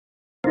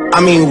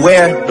I mean,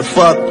 where the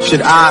fuck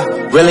should I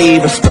really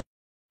even start?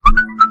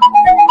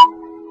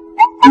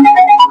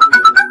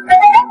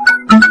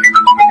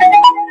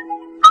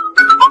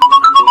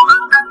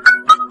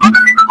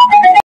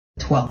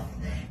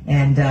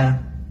 And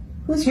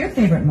who's your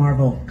favorite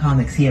Marvel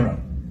Comics hero?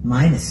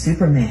 Mine is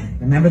Superman.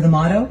 Remember the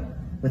motto?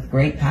 With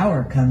great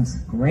power comes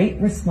great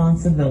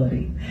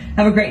responsibility.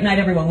 Have a great night,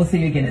 everyone. We'll see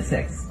you again at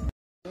 6.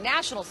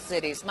 National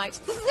cities might...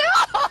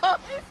 No!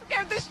 You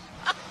scared the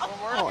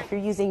If you're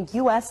using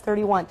US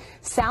 31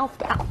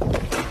 southbound,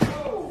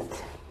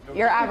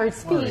 your average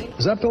speed.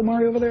 Is that Bill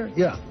Murray over there?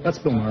 Yeah, that's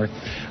Bill Murray.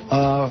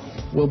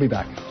 We'll be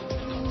back.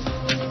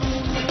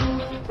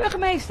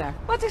 Burgemeester,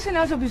 wat is er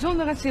nou zo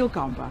bijzonder aan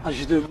Zeilkampen? Als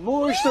je de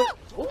mooiste...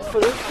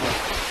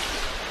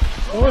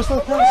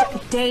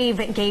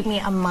 Dave gave me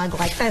a mug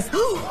like this.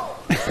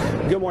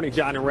 Good morning,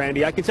 John and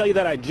Randy. I can tell you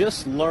that I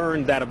just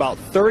learned that about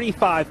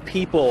 35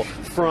 people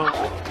from...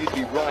 You'd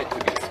be right to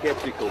be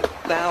skeptical.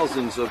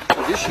 Thousands of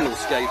traditional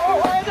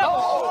skateboarders.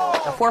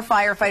 The 4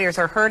 firefighters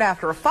are hurt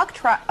after a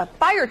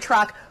fire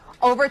truck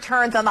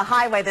overturns on the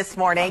highway this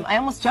morning. I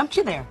almost jumped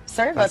you there.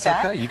 Sorry about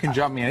that. Okay. You can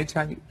jump me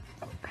anytime you...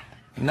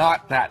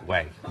 Not that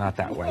way. Not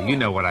that way. You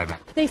know what I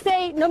meant. They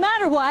say no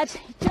matter what,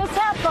 just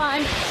have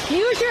fun,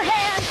 use your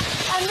hands,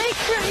 and make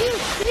sure you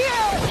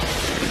steer.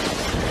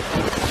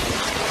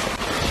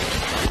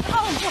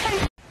 Oh,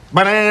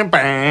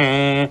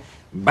 boy.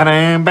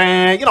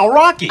 You know,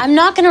 Rocky. I'm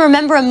not going to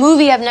remember a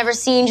movie I've never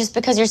seen just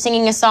because you're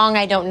singing a song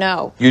I don't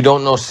know. You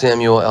don't know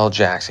Samuel L.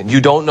 Jackson. You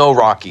don't know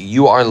Rocky.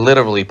 You are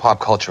literally pop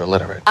culture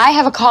illiterate. I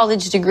have a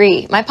college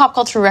degree. My pop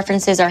culture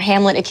references are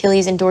Hamlet,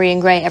 Achilles, and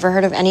Dorian Gray. Ever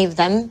heard of any of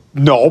them?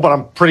 No, but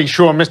I'm pretty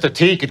sure Mr.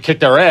 T could kick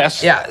their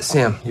ass. Yeah,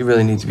 Sam, you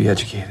really need to be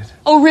educated.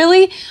 Oh,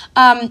 really?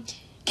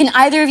 Can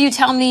either of you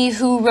tell me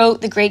who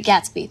wrote The Great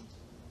Gatsby?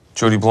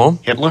 Judy Blume?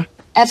 Hitler?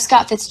 F.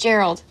 Scott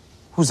Fitzgerald.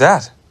 Who's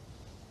that?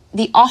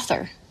 The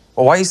author.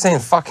 Well, why are you saying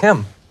fuck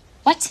him?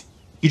 What?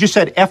 You just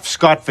said F.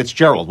 Scott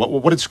Fitzgerald.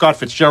 What did Scott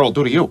Fitzgerald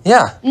do to you?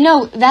 Yeah.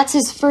 No, that's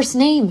his first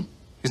name.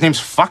 His name's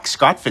Fuck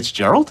Scott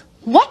Fitzgerald?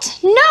 What?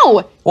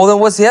 No! Well, then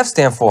what's the F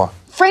stand for?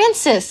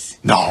 Francis.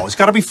 No, it's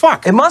gotta be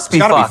fuck. It must be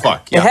it's fuck. Gotta be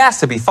fuck. Yeah. It has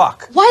to be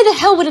fuck. Why the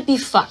hell would it be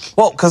fuck?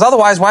 Well, because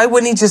otherwise, why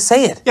wouldn't he just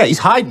say it? Yeah, he's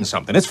hiding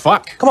something. It's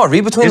fuck. Come on,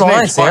 read between His the name's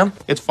lines, fuck. Sam.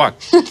 It's fuck.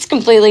 That's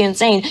completely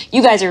insane.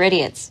 You guys are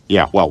idiots.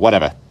 Yeah, well,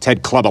 whatever.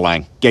 Ted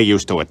Clubberlang. Get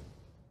used to it.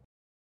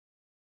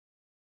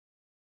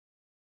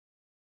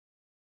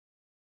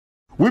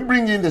 We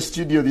bring in the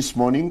studio this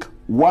morning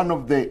one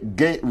of the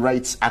gay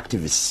rights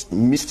activists,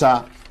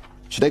 Mr.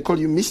 Should I call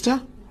you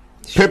Mr?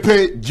 Sure.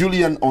 Pepe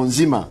Julian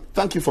Onziema.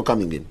 Thank you for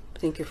coming in.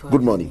 Thank you for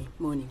Good having morning. Me.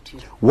 Morning to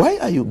you. Why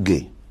are you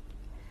gay?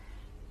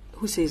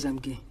 Who says I'm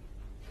gay?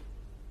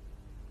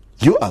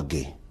 You are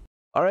gay.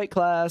 All right,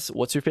 class.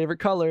 What's your favorite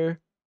color?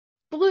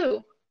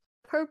 Blue.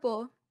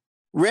 Purple.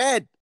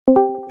 Red.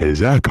 Is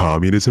that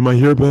communism I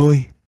hear,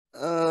 Billy?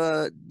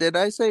 Did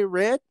I say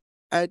red?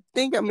 I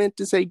think I meant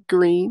to say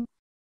green.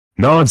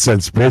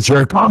 Nonsense, bitch.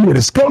 You're a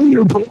communist. Come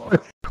here, boy. I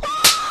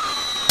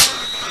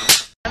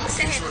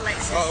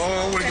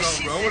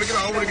want to get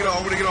off,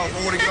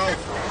 bro.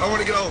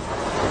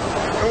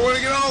 I want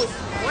to get off.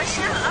 What,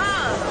 shut up?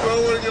 Bro, I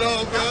want to get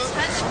off, bro. Don't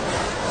touch me.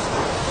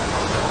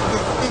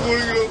 I want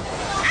to get off.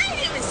 I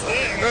ain't even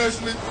scared.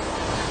 Ashley.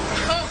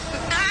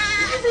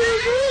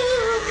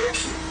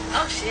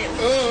 Oh, shit.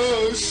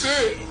 Oh,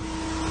 shit.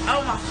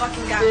 Oh, my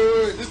fucking God.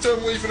 Wait. Just tell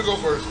me when you finna go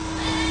first.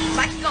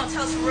 Like you gonna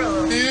tell us for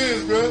real. He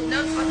is, bro.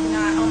 No, fucking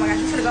not. Oh, my God.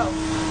 You finna go.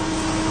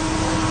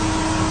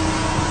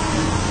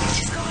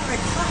 Just go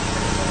already. Fuck.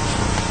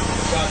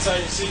 You gotta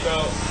tighten your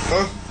seatbelt.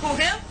 Huh? Who,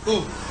 him?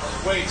 Who?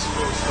 Way too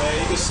loose, man.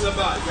 You can slip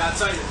out. You gotta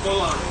tighten it. Pull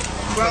on it.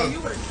 Bro, you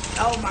would've...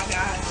 Oh, my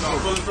God. No,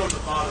 pull it from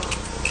the bottom.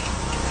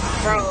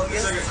 Bro,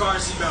 it's like a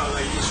car seatbelt.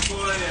 Like, you just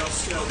pull it and it'll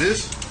still.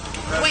 This?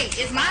 Wait,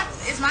 is mine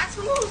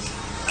too loose?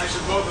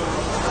 Actually, both of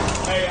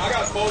them. Hey, I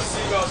got both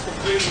seatbelts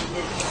completely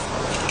loose.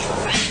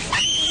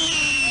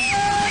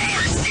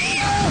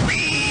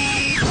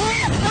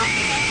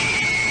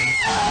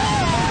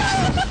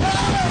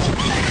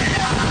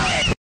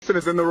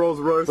 It's in the Rolls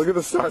Royce. Look at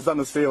the stars on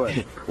the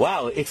ceiling.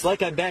 Wow, it's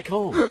like I'm back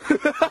home.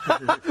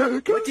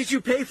 What did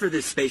you pay for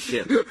this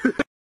spaceship?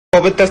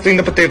 COVID testing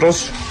the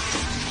potatoes.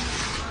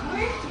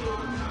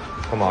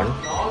 Come on.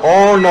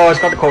 Oh no, it's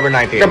got the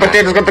COVID-19. The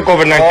potatoes got the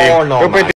COVID-19. Oh no.